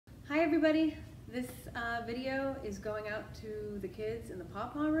everybody, this video is going out to the kids in the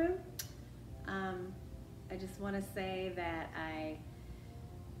Pawpaw Room. I just want to say that I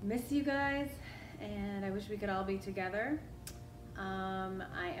miss you guys and I wish we could all be together.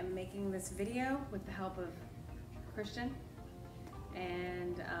 I am making this video with the help of Christian,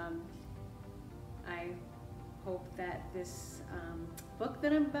 and I hope that this book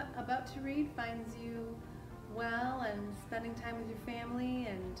that I'm about to read finds you well and spending time with your family,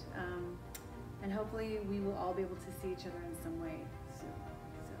 and hopefully we will all be able to see each other in some way soon.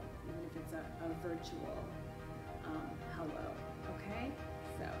 So even if it's a virtual hello, okay?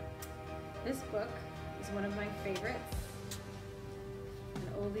 So this book is one of my favorites, an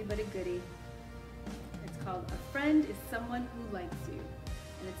oldie but a goodie. It's called A Friend is Someone Who Likes You,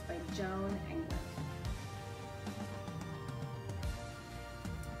 and it's by Joan England.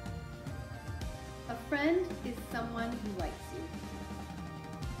 A friend is someone who likes you.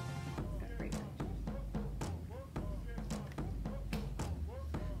 Got great.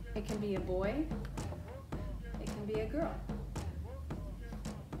 It can be a boy. It can be a girl.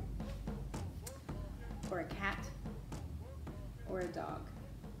 Or a cat. Or a dog.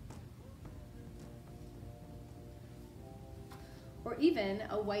 Or even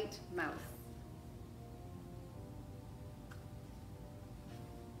a white mouse.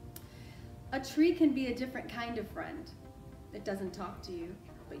 A tree can be a different kind of friend. It doesn't talk to you,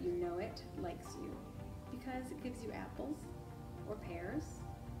 but you know it likes you because it gives you apples, or pears,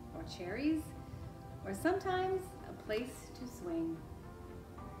 or cherries, or sometimes a place to swing.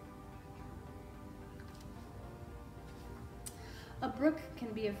 A brook can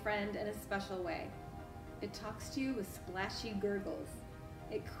be a friend in a special way. It talks to you with splashy gurgles.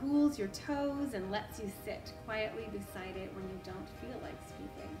 It cools your toes and lets you sit quietly beside it when you don't feel like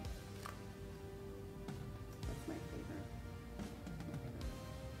speaking. That's my favorite.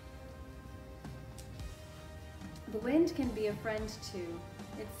 The wind can be a friend too.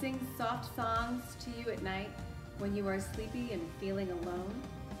 It sings soft songs to you at night when you are sleepy and feeling alone.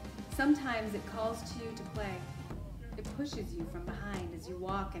 Sometimes it calls to you to play. It pushes you from behind as you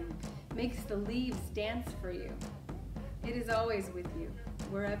walk and makes the leaves dance for you. It is always with you,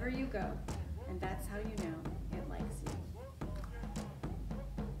 wherever you go, and that's how you know it likes you.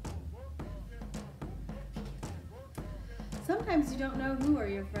 Sometimes you don't know who are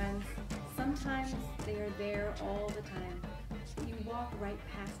your friends. Sometimes they are there all the time, but you walk right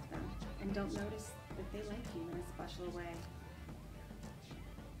past them and don't notice that they like you in a special way.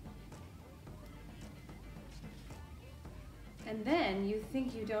 And then you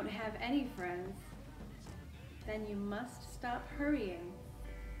think you don't have any friends. Then you must stop hurrying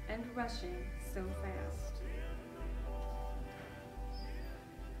and rushing so fast.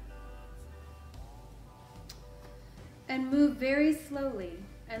 And move very slowly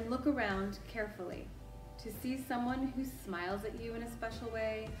and look around carefully to see someone who smiles at you in a special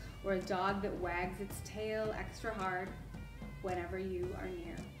way, or a dog that wags its tail extra hard whenever you are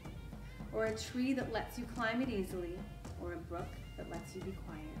near, or a tree that lets you climb it easily, or a brook that lets you be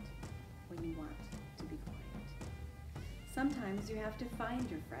quiet when you want to be quiet. Sometimes you have to find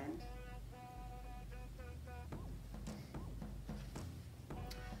your friend.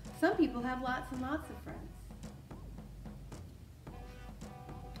 Some people have lots and lots of friends.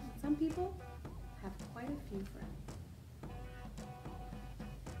 Some people have quite a few friends.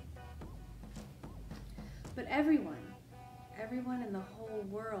 But everyone in the whole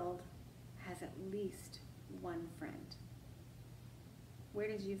world has at least one friend. Where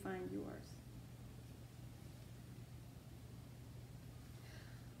did you find yours?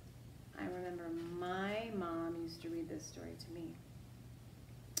 I remember my mom used to read this story to me.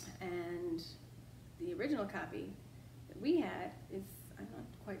 And the original copy that we had is, I'm not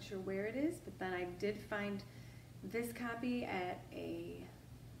quite sure where it is, but then I did find this copy at a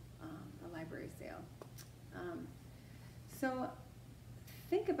library sale. So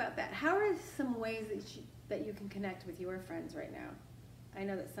think about that. How are some ways that you can connect with your friends right now? I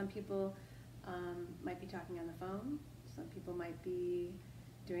know that some people might be talking on the phone. Some people might be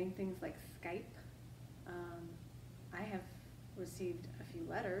doing things like Skype. I have received a few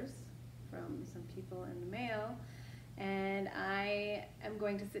letters from some people in the mail, and I am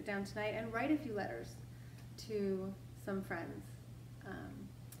going to sit down tonight and write a few letters to some friends.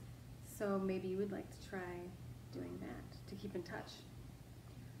 So maybe you would like to try doing that to keep in touch.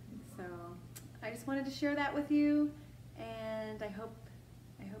 So I just wanted to share that with you, and I hope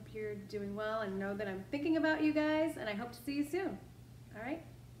you're doing well, and know that I'm thinking about you guys, and I hope to see you soon. All right?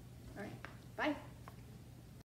 Bye.